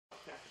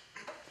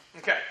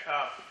Okay,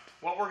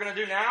 what we're going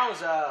to do now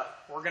is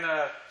we're going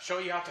to show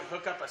you how to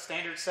hook up a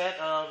standard set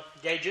of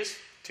gauges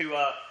to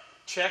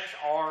check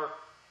our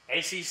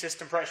AC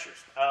system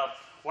pressures.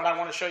 What I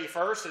want to show you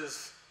first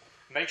is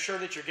make sure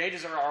that your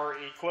gauges are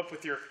equipped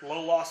with your low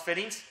loss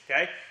fittings.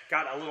 Okay,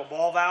 got a little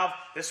ball valve.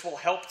 This will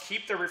help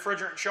keep the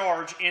refrigerant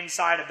charge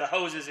inside of the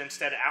hoses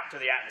instead of out to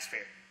the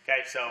atmosphere. Okay,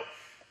 so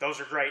those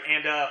are great,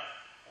 and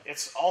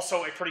it's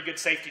also a pretty good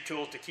safety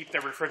tool to keep the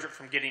refrigerant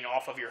from getting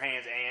off of your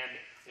hands, and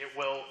it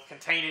will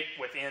contain it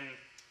within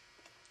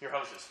your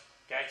hoses.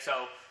 Okay,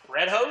 so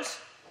red hose,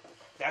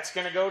 that's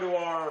going to go to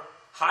our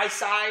high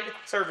side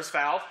service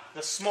valve,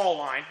 the small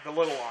line, the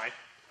little line,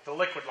 the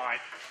liquid line.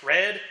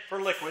 Red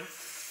for liquid.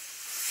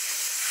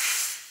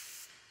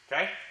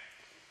 Okay,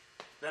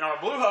 then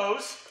our blue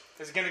hose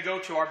is going to go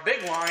to our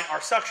big line,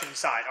 our suction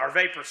side, our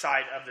vapor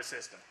side of the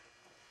system.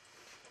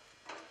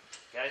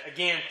 Okay,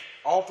 again,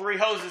 all three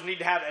hoses need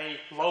to have a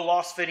low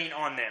loss fitting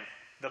on them.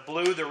 The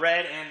blue, the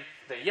red, and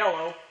the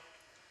yellow,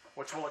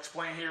 which we'll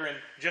explain here in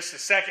just a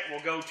second, will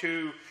go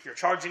to your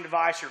charging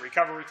device, your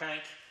recovery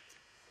tank,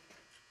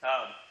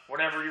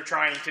 whatever you're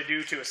trying to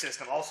do to a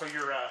system. Also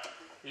your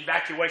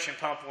evacuation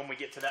pump when we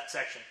get to that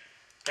section.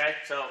 Okay,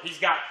 so he's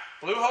got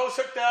blue hose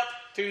hooked up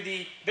to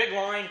the big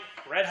line,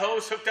 red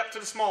hose hooked up to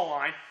the small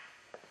line,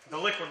 the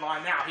liquid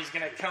line. Now he's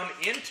going to come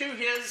into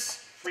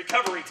his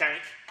recovery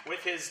tank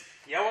with his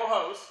yellow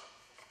hose.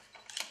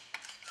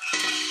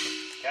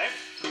 Okay,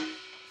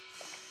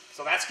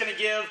 so that's going to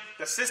give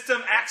the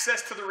system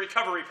access to the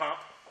recovery pump.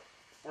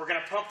 We're going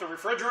to pump the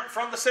refrigerant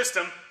from the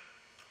system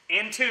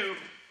into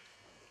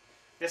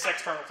this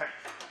external tank.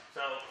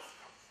 So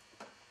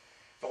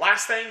the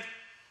last thing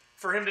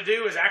for him to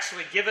do is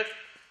actually give it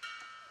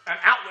an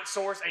outlet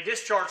source, a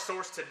discharge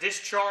source to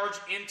discharge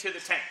into the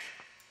tank.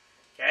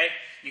 Okay,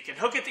 you can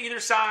hook it to either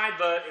side,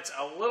 but it's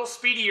a little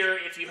speedier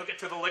if you hook it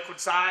to the liquid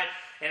side,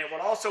 and it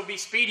would also be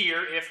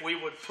speedier if we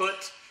would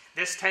put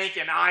this tank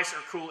in ice or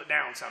cool it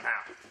down somehow.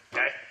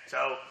 Okay,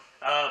 so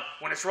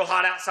when it's real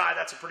hot outside,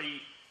 that's a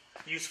pretty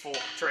useful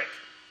trick.